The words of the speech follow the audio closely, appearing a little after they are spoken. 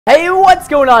Hey, what's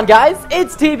going on, guys?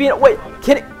 It's TB. Wait,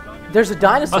 there's a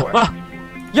dinosaur.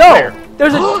 Yo, Where?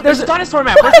 There's a dinosaur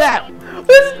map. Where's that?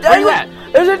 Where you at?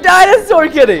 There's a dinosaur,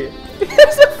 kitty.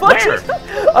 There's a bunch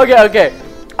Where? Okay.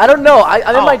 I don't know.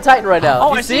 I'm in my Titan right now.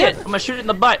 Oh, you I see it. I'm gonna shoot it in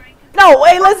the butt. No,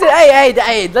 wait, listen.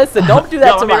 Hey, listen. Don't do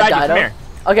that to my dino. Come here.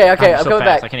 Okay, I'm so coming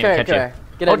back. fast, I can't even catch you.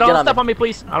 Get Oh, in, don't get on step me. on me,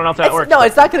 please. I don't know if that works. No,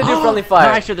 it's not gonna do friendly fire.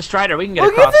 No, actually, the Strider. We can get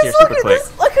Look across at here this, super look at quick.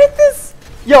 this, look at this.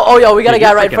 Yo, we got a Dude, guy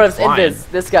you're right in front of us. freaking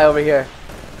Invis. This guy over here.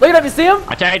 Look at him. You see him?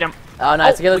 I tagged him. Oh,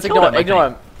 nice. Okay, let's we killed ignore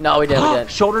him, him. No, we didn't.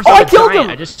 Shoulders Oh, of I a killed giant.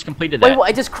 him. I just completed that. Wait,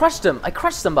 I just crushed him. I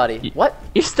crushed somebody. What?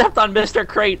 You stepped on Mr.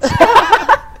 Crates.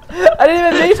 I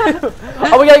didn't even mean to.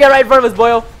 Oh, we gotta get right in front of us,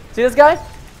 Boyle. See this guy?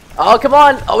 Oh, come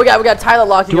on. Oh, we got Tyler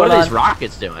locking Dude, what going are on. these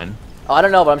rockets doing? Oh, I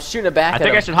don't know, but I'm shooting it back I at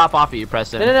think him. I should hop off of you,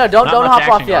 Preston. No, don't hop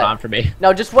off yet. Going on for me.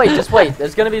 No, just wait.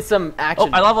 There's gonna be some action.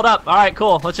 Oh, I leveled up. All right,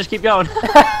 cool. Let's just keep going.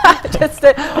 Just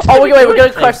stay. Oh, wait, we're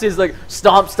gonna crush these. Like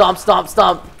stomp.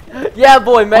 Yeah,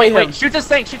 boy, mayhem. Wait, shoot this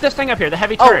thing up here, the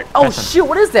heavy turret. Oh, Preston. shoot,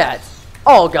 what is that?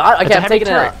 Oh God, okay, I'm taking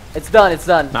it out. It's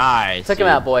done. Nice. Took him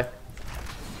out, boy.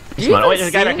 Do you Oh, wait, even there's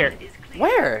a guy back see- here.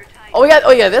 Where? Oh,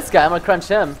 yeah, this guy. I'm gonna crunch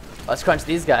him. Let's crunch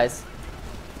these guys.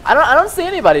 I don't see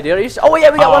anybody, dude. Are you oh yeah,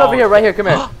 we got one over here, right here. Come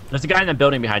here. There's a guy in the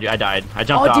building behind you. I died. I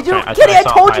jumped off. Oh, did you? I Kitty, I saw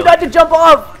a told you pilot. not to jump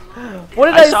off. What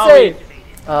did I saw say? it.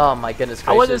 Oh my goodness gracious.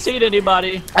 I wasn't seeing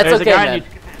anybody. That's There's okay, a guy man. and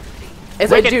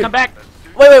It's Wicked, like, dude. come back.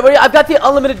 Wait, I've got the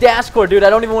unlimited dash core, dude. I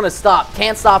don't even want to stop.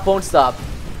 Can't stop, won't stop.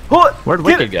 Where'd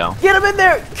Wicked go? Get him in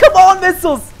there. Come on,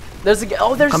 missiles. There's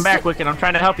Come back, Wicked. I'm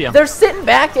trying to help you. They're sitting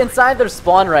back inside their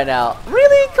spawn right now.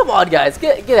 Really? Come on, guys.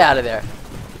 Get out of there.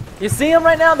 You see them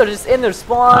right now? They're just in their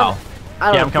spawn. Oh. I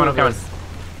don't Yeah, know I'm coming. who it is.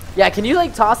 Yeah, can you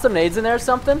like toss some nades in there or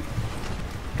something?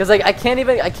 Cause like I can't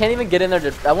even get in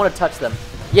there. I want to touch them.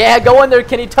 Yeah, go in there.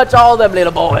 Can you touch all of them,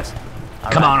 little boys?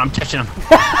 Come on, I'm touching him.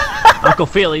 Uncle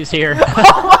Feely's here.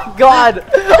 Oh my God,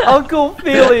 Uncle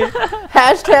Feely.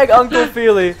 Hashtag Uncle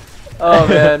Feely. Oh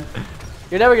man,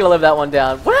 you're never gonna live that one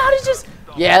down. What? How did you just?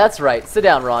 Yeah, that's right. Sit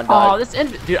down, Ron. Dog. Oh,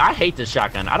 dude, I hate this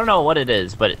shotgun. I don't know what it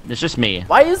is, but it's just me.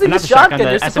 Why are you using the Not shotgun? the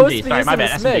You're supposed to be SMG. Sorry, using my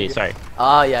bad. the SMG. SMG. Sorry.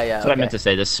 Oh yeah. That's what I meant to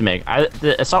say. This SMG.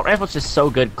 The assault rifle's just so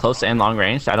good, close and long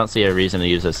range. I don't see a reason to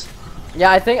use this.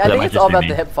 Yeah, I think might it's just all be about me.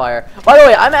 the hip fire. By the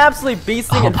way, I'm absolutely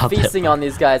beasting All and about the hip feasting fire. on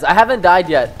these guys. I haven't died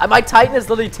yet. My Titan is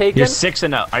literally taken. You're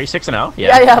 6-0. Are you 6-0?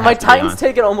 Yeah. My Titan's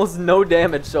taken almost no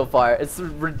damage so far. It's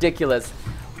ridiculous.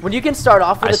 When you can start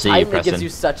off with a Titan, it gives Preston. you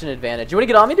such an advantage. You want to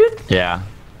get on me, dude? Yeah.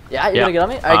 Yeah, you want to get on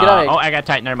me? All right, get on me. Oh, I got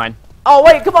Titan. Never mind. Oh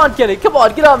wait, come on, Kenny. Come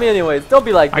on, get on me anyways. Don't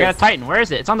be like this. I got a Titan. Where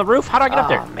is it? It's on the roof. How do I get up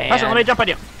there? Oh, man. Preston, let me jump on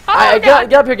you. Oh, All right, God.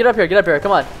 get up here.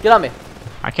 Come on, get on me.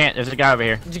 I can't. There's a guy over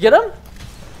here. Did you get him?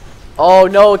 Oh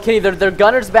no, Kenny, their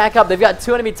gunners back up. They've got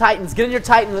 2 enemy Titans. Get in your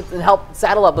Titan and help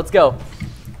saddle up. Let's go.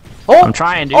 Oh, I'm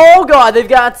trying, dude. Oh God, they've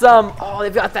got some. Oh,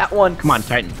 they've got that one. Come on,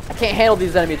 Titan. I can't handle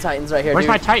these enemy Titans right here, Where's dude.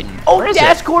 my Titan? Oh, Where is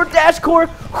dash it? core.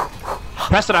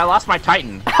 Preston, I lost my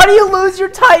Titan. How do you lose your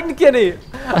Titan, Kenny?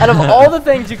 Out of all the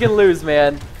things you can lose,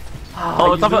 man.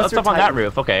 Oh, it's you lose up your on that Titan.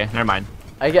 roof. Okay, never mind.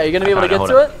 Okay, you're gonna be able to get Hold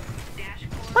to up.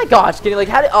 it? My gosh, Kenny, like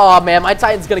how oh man, my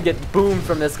Titan's gonna get boomed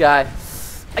from this guy.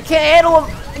 I can't handle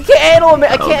him. I can't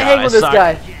God, hang with I this suck.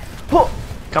 guy. Oh,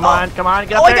 Come on, get up I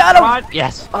there. got Come him. on.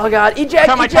 Yes. oh God, eject,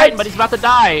 Come on, my eject. Titan, but he's about to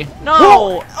die.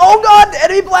 No. Oh God,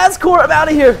 enemy blast core, I'm out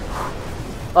of here.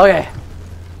 Okay.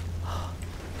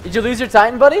 Did you lose your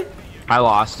Titan, buddy? I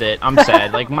lost it. I'm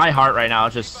sad. Like my heart right now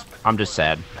is just. I'm just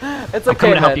sad. It's I'm okay,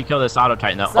 coming to help man. you kill this auto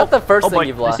Titan though. It's not the first thing boy,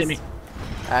 you've they lost. see me.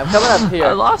 I'm coming up here.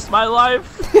 I lost my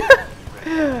life.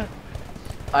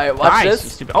 Alright, watch Nice, you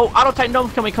this. stupid. Oh, auto Titan, don't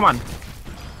kill me. Come on.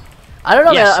 I don't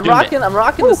know, Yes, man. doing it. I'm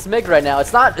rocking the SMIG right now.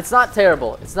 It's not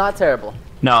terrible. It's not terrible.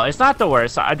 No, it's not the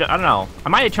worst. I don't know. I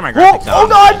might need to turn my Whoa, graphics up. oh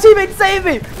God, teammate, save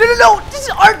me! No! Just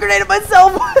arc grenaded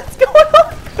myself. What's going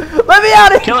on? Let me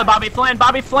out of here! Kill it, Bobby Flynn.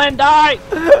 Bobby Flynn, die!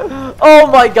 Oh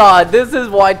my God, this is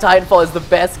why Titanfall is the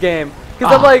best game.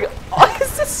 Because I'm like, oh,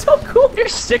 this is so cool. You're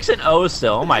 6-0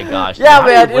 still. Oh my gosh. Yeah, How do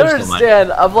man, you live so much?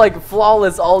 understand. I'm like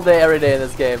flawless all day, every day in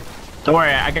this game. Don't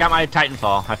worry, I got my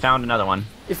Titanfall. I found another one.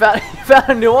 You found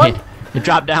a new one? It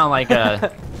dropped down like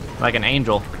a like an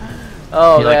angel.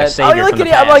 Oh You're like a man! savior you're from the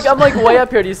kidding. I'm past. like way up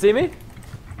here. Do you see me?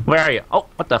 Where are you? Oh,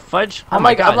 what the fudge? Oh I'm my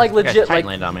like God. I'm like You guys legit Titan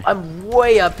like landed on me. I'm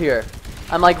way up here.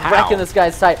 I'm like How? wrecking this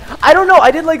guy's sight. I don't know.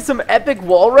 I did like some epic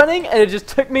wall running, and it just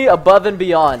took me above and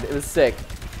beyond. It was sick.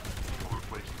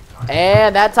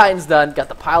 And that Titan's done. Got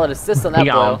the pilot assist on that, He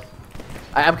gone. Bo.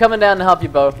 I'm coming down to help you,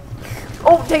 Bo.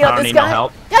 Oh, take out I don't this need no guy.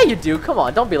 help. Yeah, you do. Come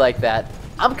on, don't be like that.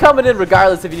 I'm coming in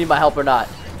regardless if you need my help or not.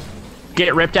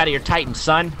 Get ripped out of your Titan,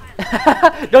 son.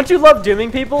 Don't you love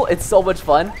dooming people? It's so much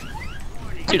fun.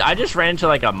 Dude, I just ran into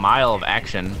like a mile of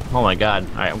action. Oh my god.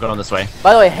 Alright, I'm going this way.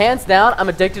 By the way, hands down, I'm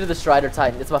addicted to the Strider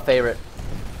Titan. It's my favorite.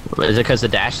 Is it because the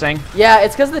dash thing? Yeah,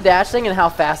 it's because of the dash thing and how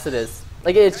fast it is.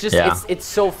 Like, it's just, Yeah. it's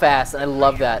so fast, and I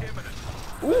love that.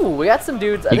 Ooh, we got some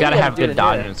dudes. You gotta have good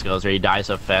dodging skills or you die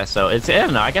so fast. So it's, I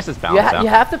don't know, I guess it's balanced out. You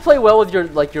have to play well with your,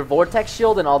 like, your vortex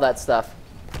shield and all that stuff.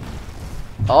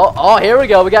 Oh, here we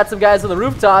go. We got some guys on the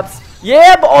rooftops.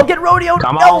 Yeah, but I'll get rodeoed.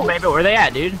 Come on, baby. Where they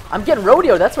at, dude? I'm getting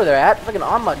rodeoed. That's where they're at. Fucking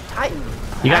on my Titan.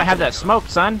 You gotta have that smoke,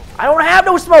 son. I don't have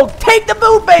no smoke. Take the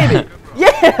boot, baby.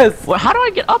 Yes. Well, how do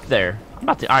I get up there? I'm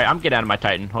about to. All right, I'm getting out of my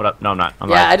Titan. Hold up. No, I'm not.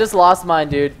 Yeah, I just lost mine,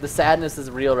 dude. The sadness is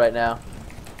real right now.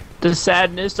 The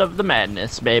sadness of the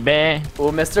madness, baby.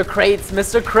 Oh, Mr. Crates.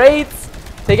 Mr. Crates.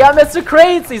 Take out Mr.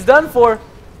 Crates. He's done for.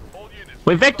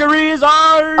 With victory is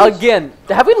ours. Again.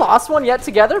 Have we lost one yet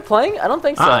together playing? I don't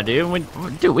think so. Dude.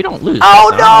 We don't lose. Oh,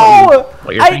 so no.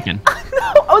 What you're thinking.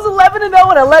 No, I was 11-0 and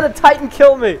I let a Titan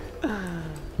kill me.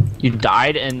 You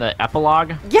died in the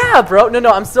epilogue? Yeah, bro.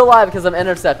 No, I'm still alive because I'm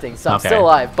intercepting, so I'm still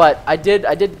alive. But I did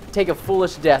take a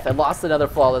foolish death. I lost another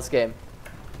flawless game.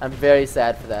 I'm very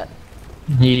sad for that.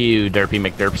 You derpy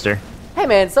McDerpster. Hey,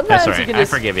 man. Sometimes That's right. you can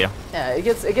just. I forgive you. Yeah,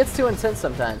 it gets too intense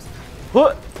sometimes.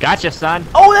 Gotcha, son.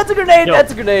 Oh, that's a grenade. Yo.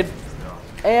 That's a grenade.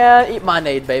 And eat my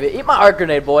nade, baby. Eat my arc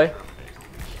grenade, boy.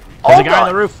 There's a guy on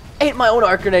the roof. Ate my own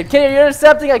arc grenade. Kenny, you're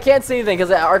intercepting. I can't see anything because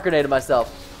I arc grenaded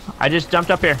myself. I just jumped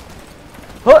up here.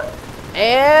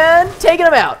 And taking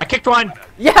him out. I kicked one.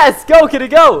 Yes, go, Kenny,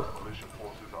 go.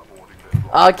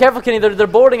 Careful, Kenny. They're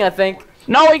boarding, I think.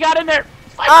 No, he got in there.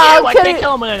 I can't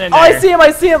kill him in there. Oh, I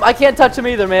see him. I can't touch him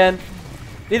either, man.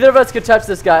 Neither of us could touch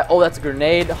this guy. Oh, that's a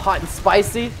grenade. Hot and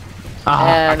spicy.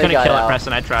 I couldn't kill it,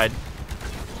 Preston. I tried.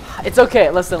 It's okay.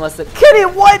 Listen. Kenny,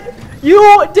 what?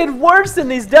 You did worse than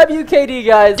these WKD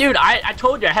guys. Dude, I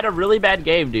told you. I had a really bad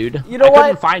game, dude. You know I what?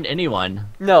 couldn't find anyone.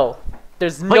 No.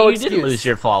 There's no But you excuse. didn't lose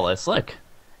your flawless. Look.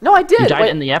 No, I did. You died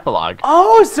in the epilogue.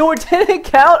 Oh, so it didn't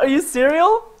count? Are you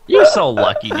serial? You're so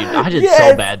lucky, dude. I did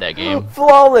so bad that game.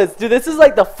 Flawless. Dude, this is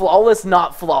like the flawless,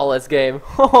 not flawless game.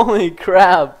 Holy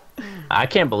crap. I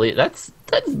can't believe that's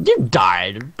you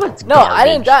died. That's no, garbage. I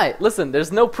didn't die. Listen,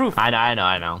 there's no proof. I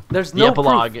know. There's the no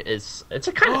epilogue proof. It's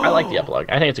a kind of I like the epilogue.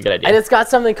 I think it's a good idea. And it's got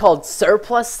something called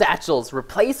surplus satchels.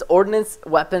 Replace ordnance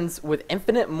weapons with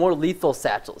infinite more lethal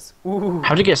satchels. Ooh.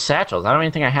 How'd you get satchels? I don't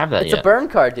even think I have that yet. It's a burn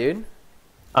card, dude.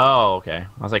 Oh, okay.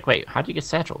 I was like, wait, how'd you get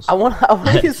satchels? I want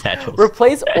to use Satchels.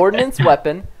 replace ordnance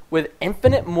weapon with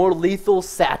infinite more lethal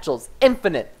satchels.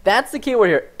 Infinite. That's the keyword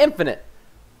here. Infinite.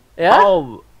 Yeah?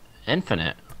 Oh,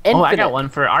 infinite. Oh, I got one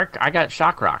for arc. I got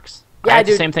shock rocks. Yeah, I had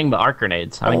dude. the same thing, but arc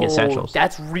grenades. I didn't get satchels.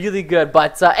 That's really good.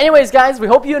 But anyways, guys, we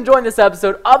hope you enjoyed this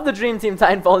episode of the Dream Team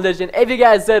Titanfall Edition. If you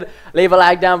guys did, leave a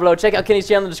like down below. Check out Kenny's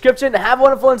channel in the description. Have a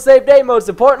wonderful and safe day, most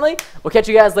importantly. We'll catch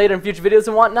you guys later in future videos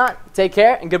and whatnot. Take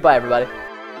care, and goodbye, everybody.